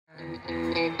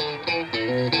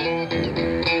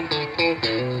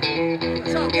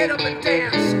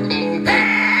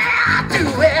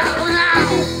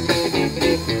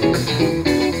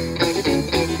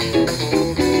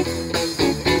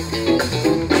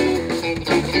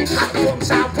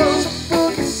Once I was a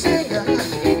boogie singer,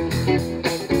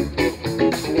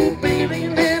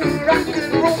 bailing in a rock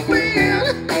and roll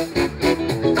band,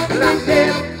 but I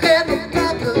never had no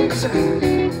problems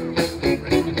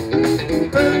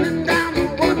burning down the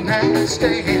one-night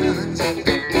stands.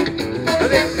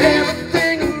 But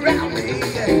everything around me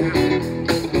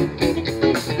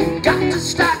got to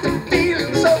start to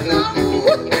feeling so low.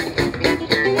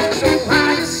 So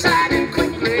I decided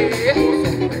quickly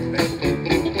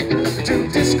to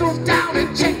just go down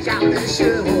and check out the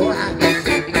show.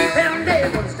 And they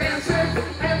was dancing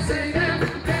and singing and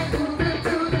moving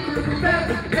to the groove,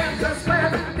 and just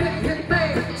when it hit me,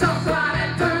 somebody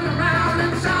turned around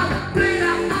and shouted, "Play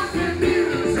that funky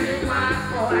music, my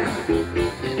boy.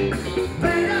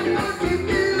 Play that funky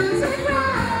music,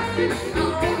 right? Oh,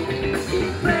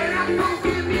 play that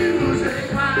funky music,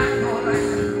 my boy.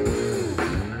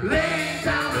 Lay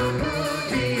down the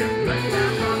boogie and play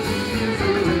that funky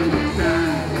music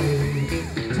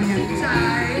till you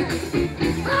die.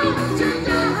 Oh, till you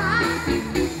die."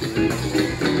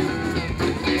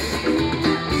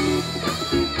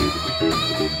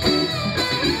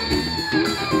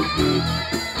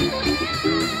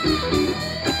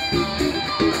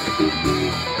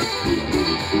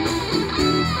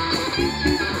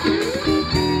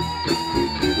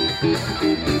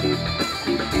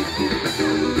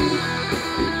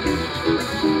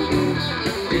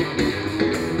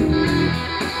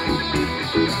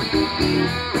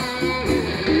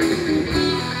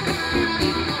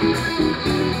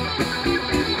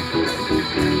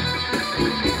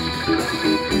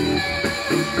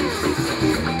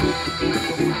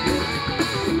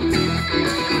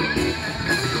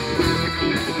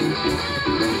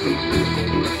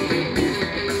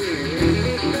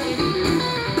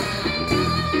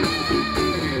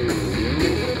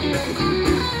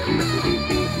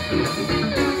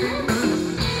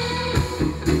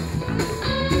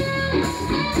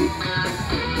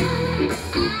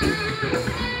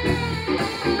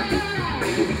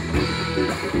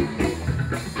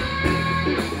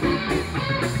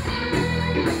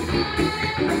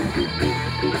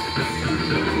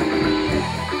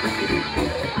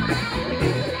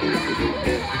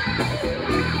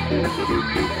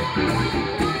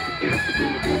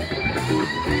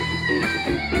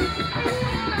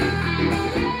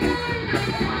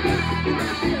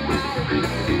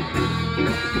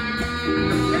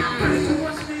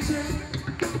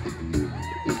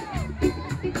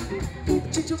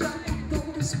 You got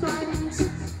all the spines,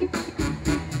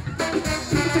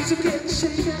 things are getting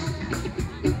shaken,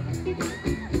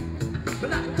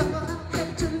 but I thought I had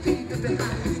to leave it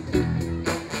behind.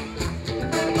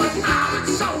 But now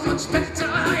it's so much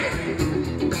better, yeah.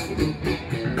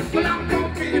 But I'm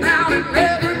walking out in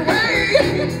every way,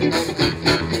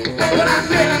 but I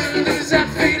never lose that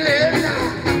feeling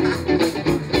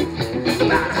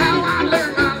about how I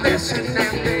learned my lesson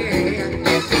that day.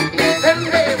 And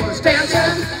they was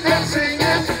dancing and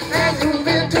singing and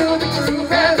moving to the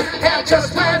groove, and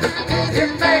just when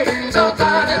it made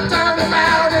somebody turn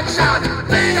around and shout,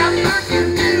 "Play that funky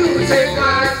music,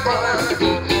 my boy.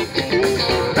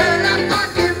 Play that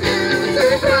funky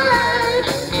music, right?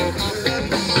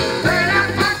 Play that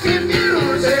funky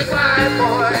music, my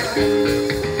boy.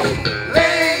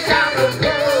 Lay down the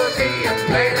boogie and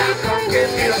play that funky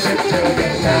music till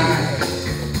you die,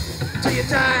 till you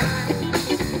die,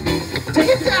 till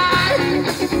you die."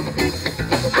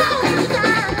 Oh, you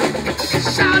die.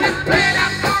 Shout it, play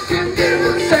that funky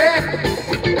music.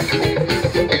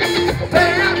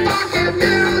 Play that funky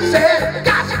music.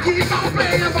 Got to keep on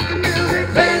playing funky music.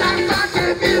 Play that funky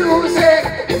music.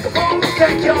 Oh,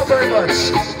 thank you all very much.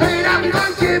 Play that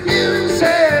funky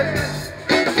music.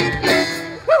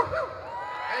 Woo!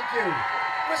 Thank you.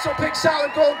 Whistle Pig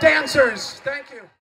Solid Gold dancers. Thank you.